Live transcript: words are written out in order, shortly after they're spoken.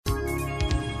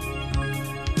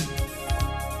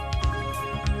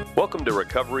Welcome to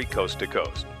Recovery Coast to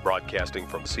Coast, broadcasting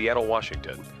from Seattle,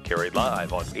 Washington, carried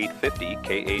live on 850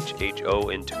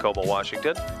 KHHO in Tacoma,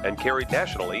 Washington, and carried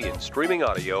nationally in streaming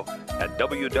audio at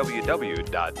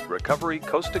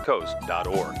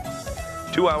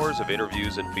www.recoverycoasttocoast.org. 2 hours of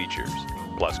interviews and features,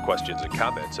 plus questions and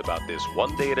comments about this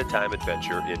one-day-at-a-time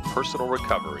adventure in personal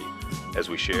recovery as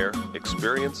we share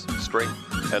experience, strength,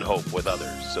 and hope with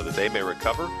others so that they may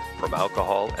recover from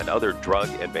alcohol and other drug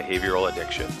and behavioral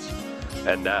addictions.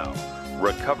 And now,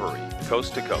 Recovery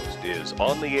Coast to Coast is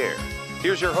on the air.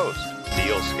 Here's your host,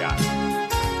 Neil Scott.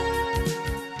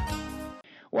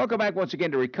 Welcome back once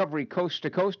again to Recovery Coast to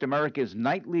Coast, America's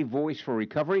nightly voice for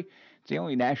recovery. It's the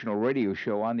only national radio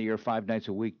show on the air 5 nights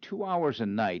a week, 2 hours a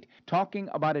night, talking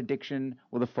about addiction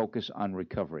with a focus on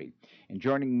recovery. And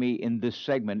joining me in this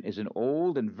segment is an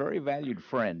old and very valued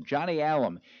friend, Johnny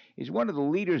Allem. He's one of the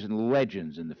leaders and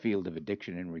legends in the field of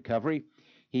addiction and recovery.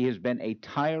 He has been a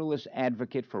tireless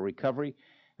advocate for recovery.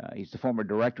 He's the former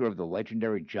director of the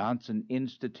legendary Johnson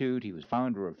Institute. He was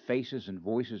founder of Faces and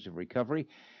Voices of Recovery.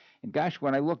 And gosh,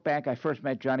 when I look back, I first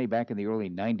met Johnny back in the early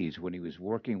 90s when he was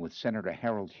working with Senator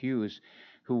Harold Hughes,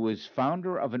 who was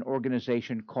founder of an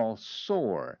organization called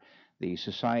SOAR, the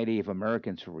Society of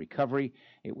Americans for Recovery.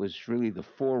 It was really the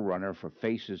forerunner for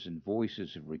Faces and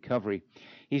Voices of Recovery.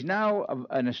 He's now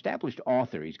an established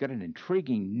author. He's got an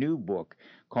intriguing new book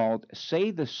called Say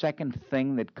the Second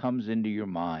Thing That Comes Into Your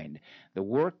Mind, The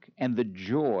Work and the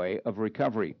Joy of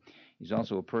Recovery. He's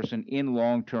also a person in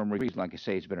long-term recovery. Like I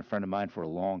say, he's been a friend of mine for a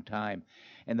long time.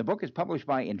 And the book is published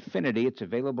by Infinity. It's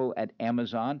available at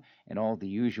Amazon and all the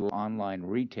usual online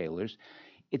retailers.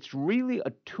 It's really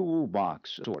a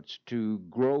toolbox of sorts to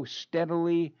grow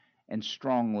steadily and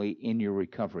strongly in your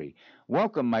recovery.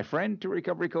 Welcome, my friend, to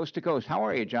Recovery Coast to Coast. How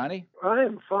are you, Johnny? I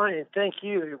am fine, thank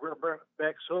you. You brought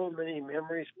back so many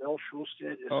memories. Mel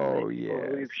Schulstead is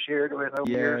we've shared with over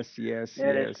years. Yes.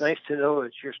 And it's nice to know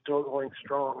that you're still going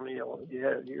strong, Neil.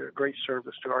 Yeah, you're a great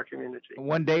service to our community.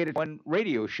 One day at one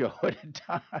radio show at a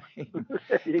time.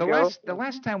 The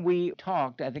last time we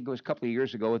talked, I think it was a couple of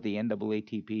years ago at the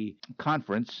NAATP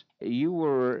conference, you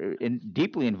were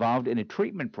deeply involved in a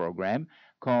treatment program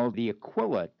called the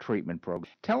Aquila Treatment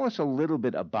Program. Tell us a little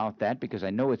bit about that, because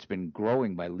I know it's been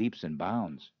growing by leaps and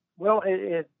bounds. Well,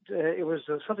 it was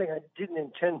something I didn't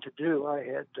intend to do. I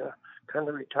had kind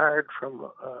of retired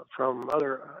from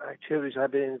other activities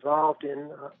I've been involved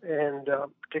in, and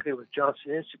particularly with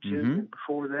Johnson Institute, and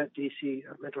before that, D.C.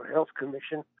 Mental Health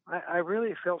Commission. I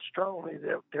really felt strongly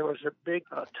that there was a big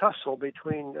tussle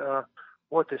between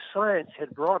what the science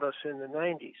had brought us in the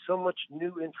 90s, so much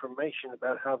new information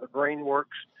about how the brain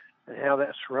works and how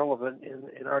that's relevant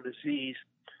in our disease.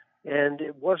 And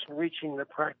it wasn't reaching the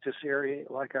practice area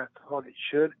like I thought it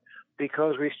should,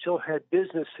 because we still had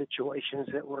business situations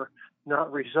that were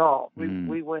not resolved.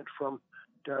 We went from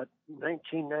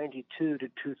 1992 to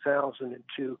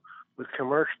 2002 with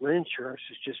commercial insurance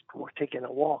is just taking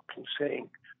a walk and saying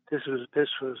this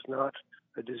was not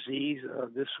a disease.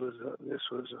 This was a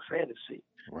fantasy.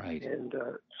 Right. And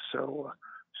so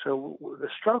the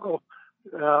struggle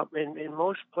in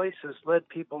most places led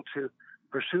people to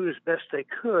pursue as best they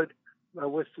could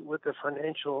with the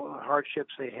financial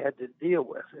hardships they had to deal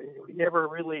with. We never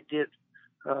really did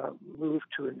move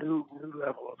to a new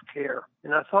level of care.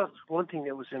 And I thought one thing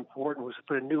that was important was to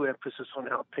put a new emphasis on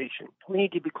outpatient. We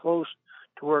need to be close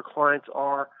to where clients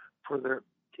are to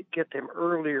get them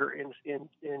earlier in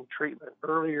treatment,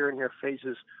 earlier in their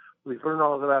phases. We've learned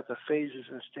all about the phases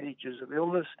and stages of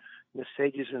illness and the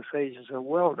stages and phases of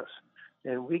wellness.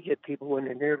 And we get people when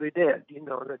they're nearly dead.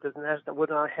 That would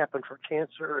not happen for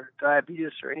cancer or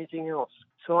diabetes or anything else.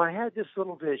 So I had this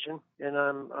little vision, and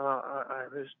I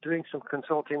was doing some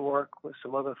consulting work with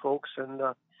some other folks, and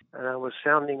I was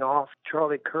sounding off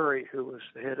Charlie Curry, who was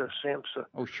the head of SAMHSA.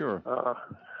 Oh, sure.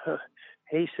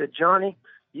 He said, Johnny,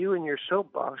 you and your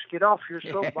soapbox, get off your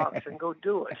soapbox and go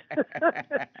do it.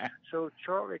 So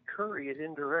Charlie Curry is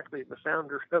indirectly the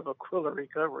founder of Aquila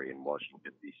Recovery in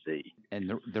Washington, D.C.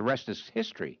 And the rest is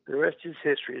history. The rest is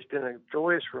history. It's been a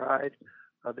joyous ride.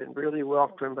 I've been really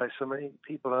welcomed by so many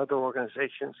people and other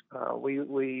organizations. We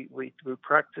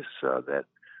practice that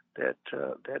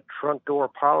front door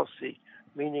policy,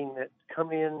 meaning that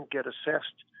come in, get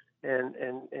assessed, and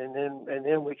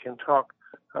then we can talk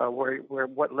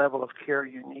what level of care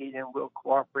you need, and we'll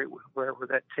cooperate with wherever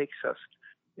that takes us.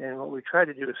 And what we try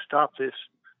to do is stop this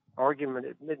argument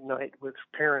at midnight with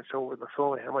parents over the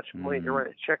phone how much money to write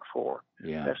a check for.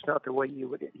 Yeah. That's not the way you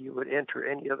would enter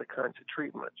any other kinds of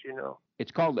treatment,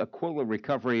 It's called Aquila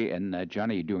Recovery, and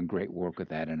Johnny, you're doing great work with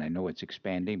that, and I know it's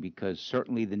expanding because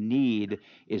certainly the need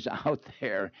is out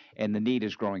there, and the need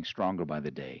is growing stronger by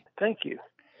the day. Thank you.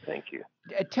 Thank you.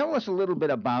 Tell us a little bit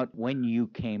about when you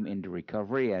came into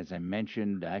recovery. As I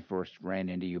mentioned, I first ran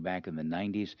into you back in the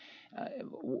 90s.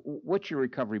 What's your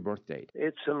recovery birth date?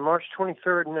 It's March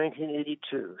 23rd,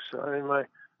 1982. So I'm in my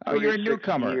you're a 36th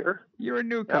newcomer. year. You're a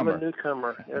newcomer. I'm a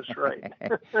newcomer. That's right.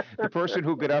 The person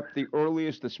who got up the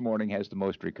earliest this morning has the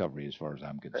most recovery, as far as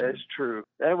I'm concerned. That's true.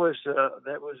 That was an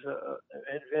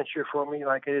adventure for me,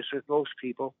 like it is with most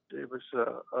people. It was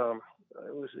a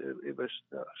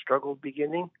struggle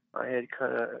beginning. I had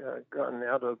kind of gotten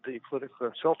out of the political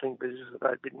consulting business that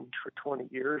I'd been in for 20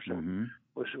 years and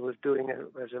was doing it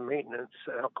as a maintenance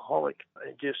alcoholic.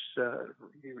 I just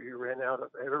you ran out of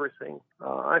everything.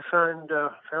 I found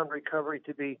recovery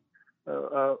to be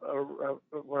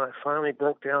when I finally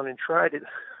broke down and tried it.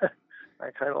 I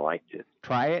kind of liked it.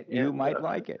 Try it, you might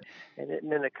like it. And it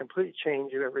meant a complete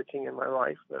change of everything in my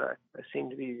life, but I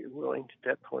seemed to be willing at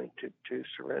that point to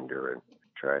surrender and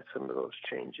try some of those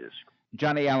changes.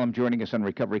 Johnny Allem joining us on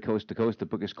Recovery Coast to Coast. The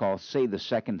book is called Say the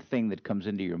Second Thing That Comes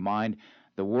Into Your Mind,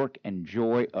 The Work and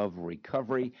Joy of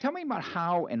Recovery. Tell me about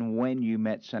how and when you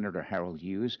met Senator Harold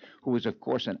Hughes, who was, of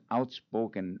course, an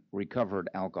outspoken recovered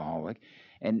alcoholic.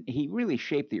 And he really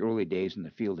shaped the early days in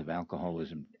the field of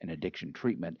alcoholism and addiction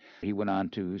treatment. He went on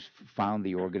to found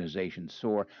the organization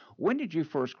SOAR. When did you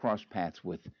first cross paths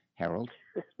with Harold?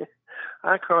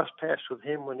 I crossed paths with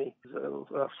him when he was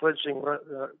a fledgling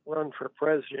run for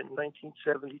president in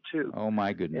 1972. Oh,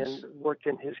 my goodness. And worked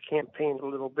in his campaign a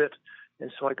little bit.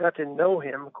 And so I got to know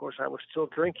him. Of course, I was still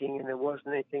drinking, and there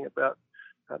wasn't anything about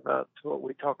what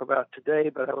we talk about today,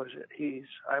 but I was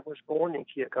born in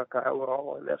Keokuk,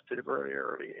 Iowa. I left at a very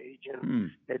early age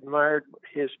and admired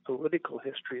his political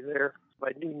history there.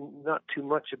 I knew not too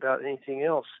much about anything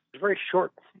else. It was a very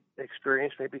short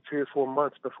experience, maybe 3 or 4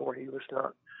 months before he was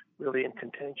not really in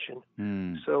contention.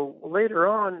 So later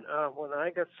on, when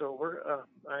I got sober,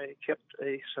 I kept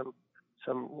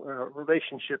some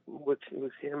relationship with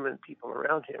him and people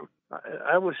around him.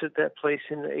 I was at that place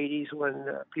in the 80s when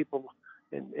people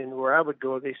and where I would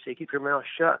go, they say, keep your mouth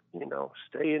shut,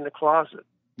 stay in the closet.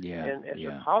 Yeah. And as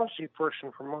a policy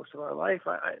person for most of my life,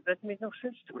 that made no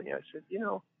sense to me. I said,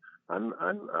 I'm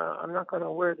not going to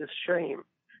wear this shame.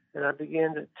 And I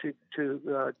began to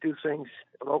do things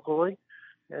locally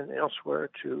and elsewhere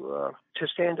to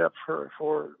stand up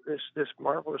for this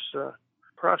marvelous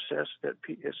process that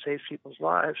saves people's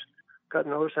lives. God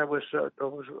knows I worked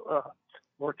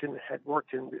in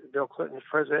Bill Clinton's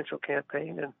presidential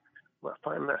campaign, and I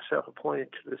find myself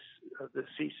appointed to the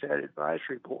CSAT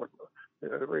advisory board, the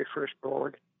very first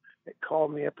board. It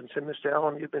called me up and said, Mr.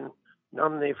 Allem, you've been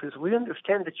nominated for this. We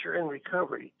understand that you're in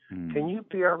recovery. Can you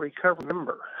be our recovery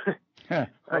member? I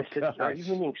said, are you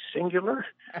meaning singular?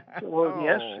 Well,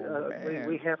 yes,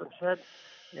 we haven't had.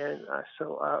 And I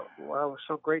was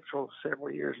so grateful several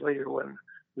years later when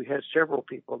we had several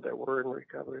people that were in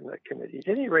recovery in that committee. At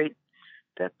any rate,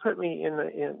 that put me in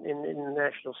the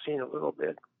national scene a little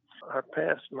bit. My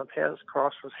paths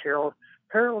crossed with Harold.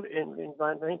 Harold,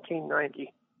 by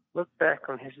 1990, looked back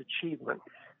on his achievement,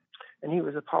 and he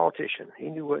was a politician. He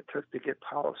knew what it took to get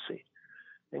policy.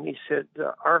 And he said,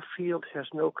 our field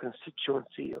has no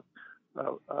constituency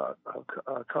of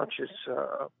conscious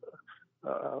of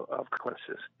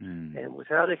consequences. And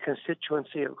without a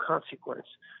constituency of consequence,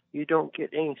 you don't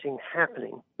get anything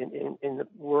happening in the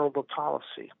world of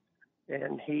policy.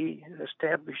 And he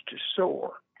established a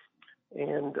SOAR.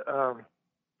 And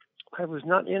I was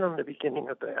not in on the beginning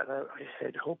of that. I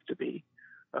had hoped to be.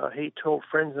 He told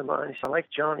friends of mine, I like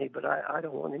Johnny, but I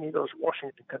don't want any of those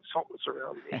Washington consultants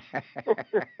around me.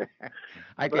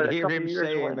 I could hear him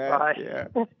saying that. Yeah.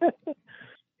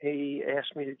 He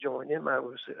asked me to join him. I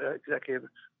was executive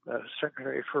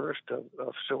secretary first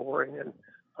of SOAR, and then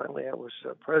finally I was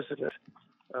president.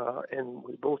 And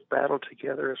we both battled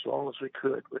together as long as we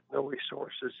could with no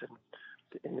resources. And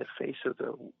in the face of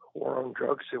the war on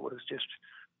drugs, it was just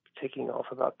taking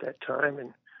off about that time,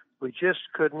 and we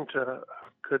just couldn't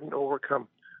overcome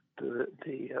the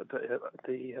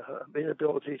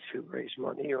inability to raise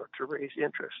money or to raise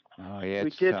interest. Oh yeah,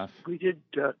 it's tough. We did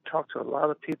talk to a lot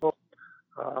of people.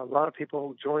 A lot of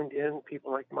people joined in.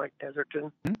 People like Mike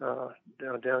Netherton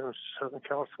down in Southern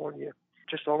California,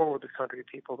 just all over the country.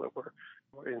 People that were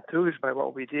enthused by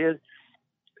what we did.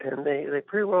 And they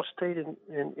pretty well stayed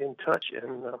in touch,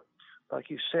 and like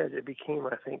you said, it became,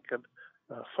 I think,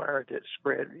 a fire that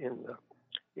spread in the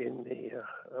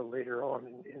later on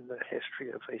in the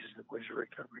history of Faces of Ways of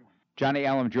Recovery. Johnny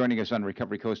Allem joining us on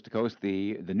Recovery Coast to Coast,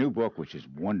 the new book, which is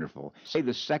wonderful. Say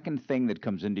the second thing that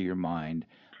comes into your mind,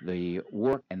 the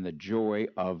work and the joy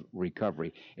of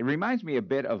recovery. It reminds me a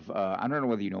bit of, I don't know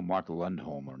whether you know Mark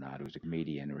Lundholm or not, who's a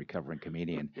comedian, a recovering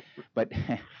comedian, but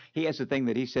he has a thing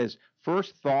that he says,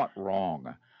 first thought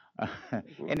wrong.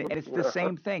 And it's the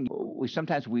same thing.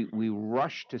 We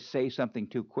rush to say something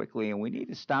too quickly, and we need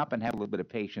to stop and have a little bit of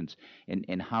patience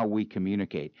in how we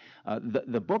communicate.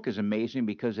 The book is amazing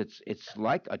because it's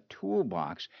like a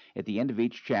toolbox. At the end of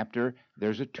each chapter,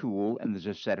 there's a tool and there's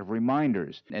a set of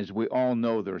reminders. As we all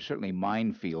know, there are certainly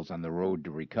minefields on the road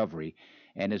to recovery.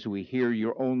 And as we hear,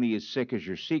 you're only as sick as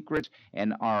your secrets,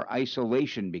 and our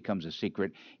isolation becomes a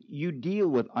secret. You deal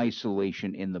with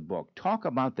isolation in the book. Talk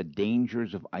about the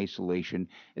dangers of isolation,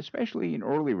 especially in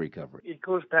early recovery. It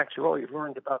goes back to all you've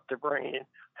learned about the brain and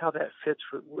how that fits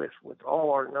with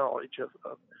all our knowledge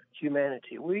of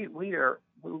humanity. We are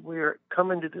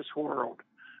coming to this world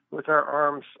with our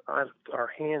arms,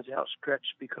 our hands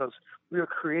outstretched because we were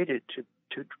created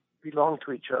to belong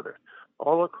to each other.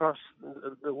 All across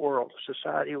the world,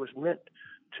 society was meant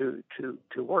to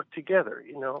work together.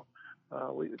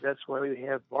 That's why we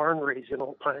have barn raising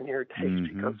old pioneer days,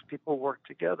 because people work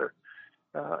together.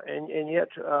 And yet,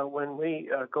 when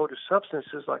we go to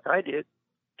substances like I did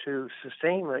to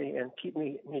sustain me and keep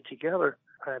me together,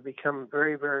 I become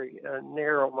very, very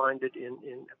narrow-minded in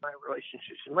my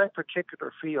relationships. In my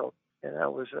particular field, and I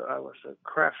was a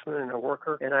craftsman and a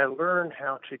worker, and I learned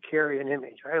how to carry an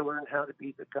image. I learned how to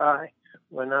be the guy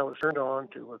when I was turned on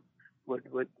to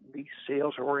would be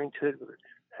sales-oriented,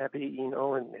 happy,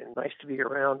 and nice to be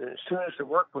around. And as soon as the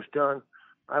work was done,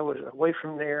 I was away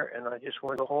from there, and I just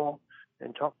wanted to go home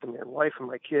and talk to my wife and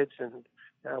my kids, and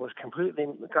I was completely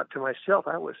got to myself.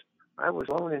 I was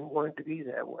alone and wanted to be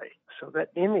that way. So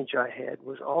that image I had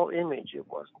was all image. It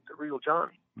wasn't the real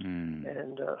Johnny.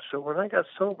 And so when I got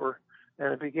sober and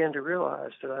I began to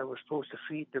realize that I was supposed to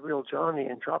feed the real Johnny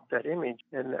and drop that image,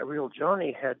 and that real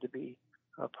Johnny had to be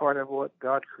a part of what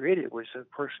God created, was a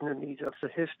person who needs the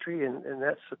history, and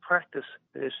that's the practice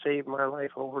that has saved my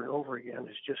life over and over again,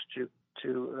 is just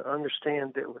to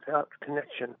understand that without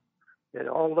connection, at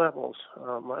all levels,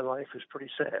 my life is pretty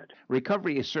sad.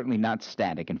 Recovery is certainly not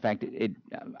static. In fact,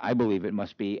 I believe it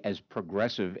must be as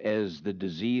progressive as the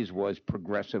disease was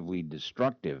progressively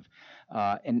destructive.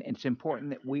 And it's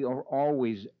important that we are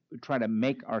always try to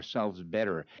make ourselves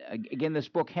better. Again, this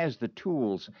book has the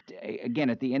tools. Again,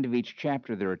 at the end of each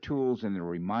chapter, there are tools and there are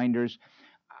reminders.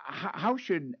 How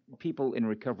should people in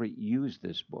recovery use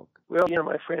this book? Well,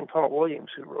 my friend Paul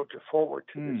Williams, who wrote the foreword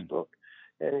to this book,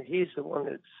 and he's the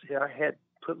one I had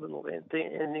put little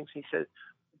endings. He said,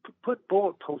 put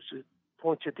bullet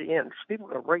points at the end. So people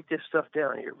can write this stuff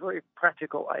down. Your very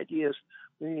practical ideas.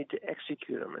 We need to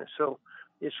execute them. And so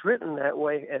it's written that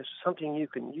way as something you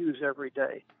can use every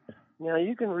day. Now,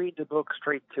 you can read the book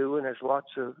straight through, and there's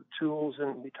lots of tools,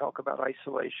 and we talk about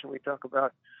isolation. We talk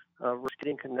about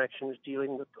getting connections,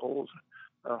 dealing with old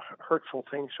hurtful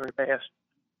things from the past.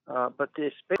 But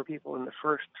it's for people in the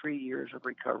first 3 years of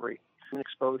recovery and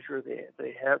exposure.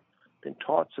 They have been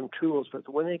taught some tools, but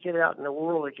when they get out in the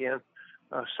world again,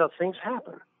 some things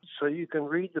happen. So you can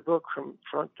read the book from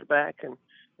front to back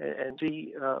and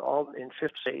see all in 5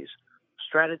 days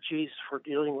strategies for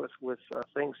dealing with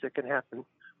things that can happen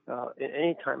in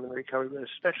any time in recovery, but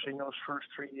especially in those first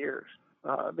 3 years.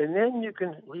 And then you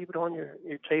can leave it on your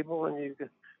table, and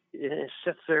it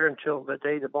sits there until the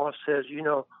day the boss says,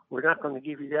 we're not going to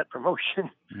give you that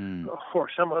promotion, or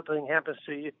some other thing happens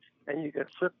to you, and you can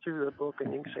flip through the book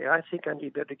and you can say, I think I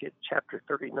need to get chapter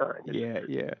 39.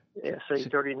 Essay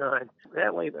 39.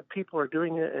 That way, the people are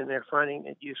doing it and they're finding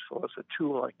it useful as a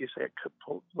tool. Like you say,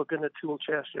 look in the tool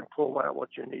chest and pull out what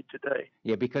you need today.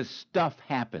 Yeah, because stuff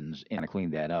happens, and I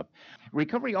clean that up.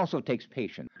 Recovery also takes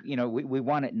patience. We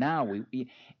want it now.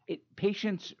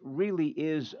 Patience really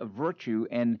is a virtue,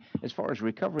 and as far as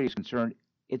recovery is concerned,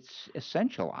 it's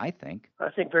essential, I think. I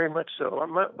think very much so.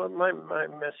 My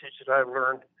message that I've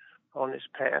learned on this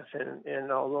path,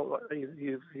 and although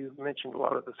you've mentioned a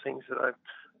lot of the things that I've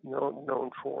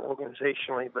known for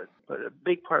organizationally, but a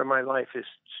big part of my life is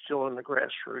still in the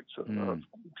grassroots of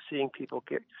seeing people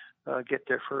get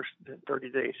their first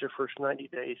 30 days, their first 90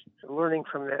 days, learning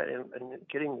from that and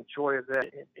getting the joy of that,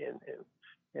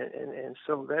 and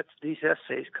so these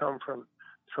essays come from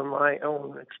my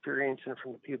own experience and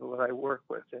from the people that I work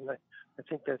with. And I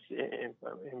think that's an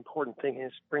important thing, and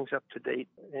it brings up to date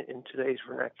in today's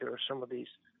vernacular some of these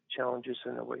challenges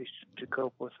and the ways to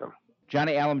cope with them.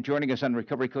 Johnny Allem joining us on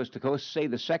Recovery Coast to Coast. Say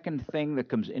the second thing that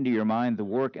comes into your mind, the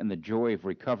work and the joy of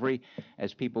recovery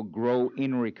as people grow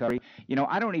in recovery.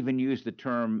 I don't even use the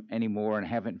term anymore, and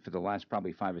haven't for the last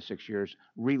probably 5 or 6 years,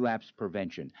 relapse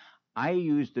prevention. I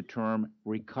use the term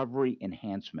recovery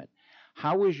enhancement.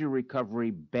 How is your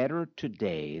recovery better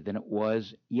today than it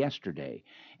was yesterday?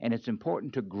 And it's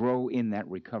important to grow in that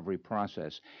recovery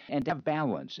process and to have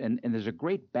balance. And there's a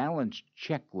great balance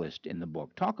checklist in the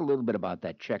book. Talk a little bit about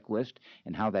that checklist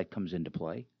and how that comes into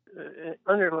play. It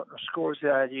underscores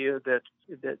the idea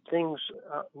that things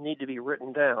need to be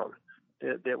written down.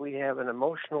 That we have an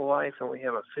emotional life and we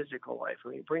have a physical life.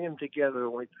 And we bring them together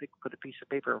when we put a piece of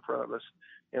paper in front of us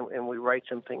and we write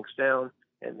some things down,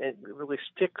 and it really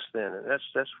sticks then. And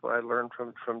that's what I learned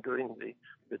from doing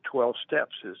the 12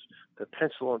 steps is the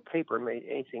pencil and paper made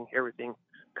everything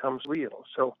comes real.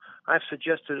 So I've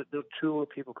suggested a tool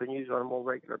people can use on a more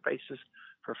regular basis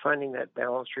for finding that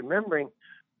balance, remembering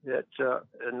that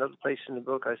another place in the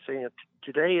book I say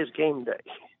today is game day.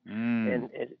 And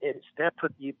it's that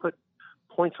you put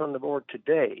points on the board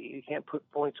today. You can't put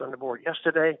points on the board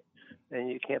yesterday, and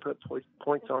you can't put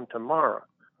points on tomorrow,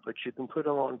 but you can put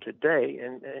them on today.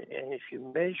 And if you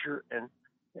measure and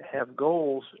have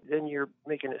goals, then you're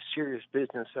making a serious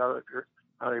business out of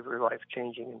your life,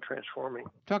 changing and transforming.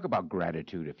 Talk about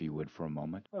gratitude, if you would, for a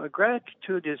moment.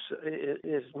 Gratitude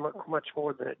is much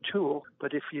more than a tool,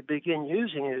 but if you begin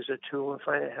using it as a tool and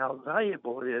find out how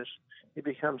valuable it is, it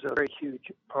becomes a very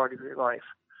huge part of your life.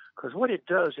 Because what it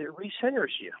does, it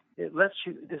recenters you. It lets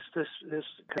you, this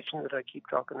connection that I keep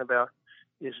talking about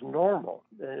is normal.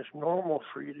 And it's normal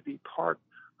for you to be part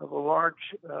of a large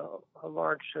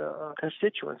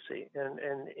constituency. And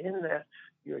in that,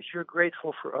 you're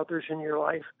grateful for others in your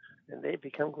life, and they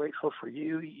become grateful for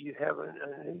you. You have a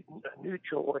new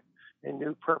joy and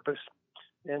new purpose.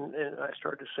 And I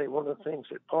started to say one of the things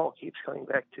that Paul keeps coming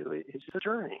back to is the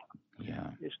journey. Yeah.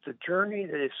 It's the journey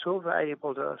that is so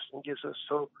valuable to us and gives us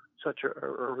such a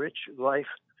rich life,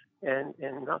 and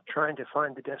not trying to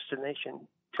find the destination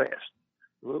fast.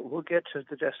 We'll get to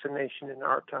the destination in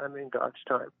our time, in God's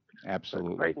time.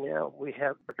 Absolutely. But right now, we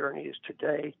have our journey is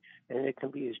today, and it can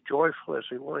be as joyful as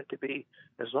we want it to be,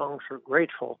 as long as we're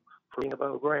grateful for being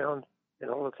above ground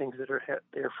and all the things that are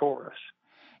there for us.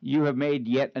 You have made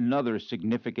yet another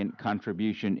significant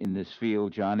contribution in this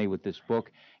field, Johnny, with this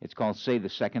book. It's called Say the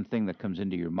Second Thing That Comes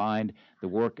Into Your Mind, The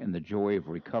Work and the Joy of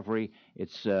Recovery.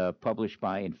 It's published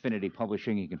by Infinity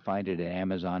Publishing. You can find it at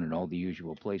Amazon and all the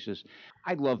usual places.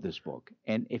 I love this book.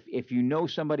 And if you know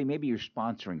somebody, maybe you're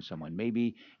sponsoring someone,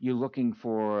 maybe you're looking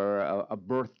for a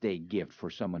birthday gift for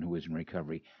someone who is in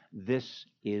recovery, this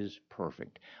is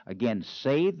perfect. Again,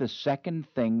 Say the Second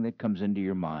Thing That Comes Into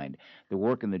Your Mind, The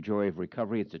Work and the Joy of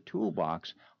Recovery. It's a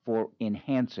toolbox for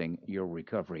enhancing your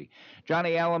recovery.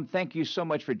 Johnny Allem, thank you so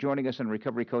much for joining us on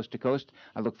Recovery Coast to Coast.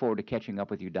 I look forward to catching up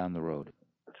with you down the road.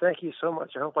 Thank you so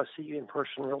much. I hope I see you in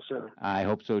person real soon. I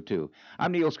hope so, too.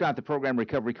 I'm Neil Scott, the program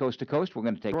Recovery Coast to Coast. We're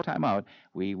going to take time out.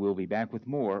 We will be back with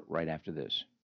more right after this.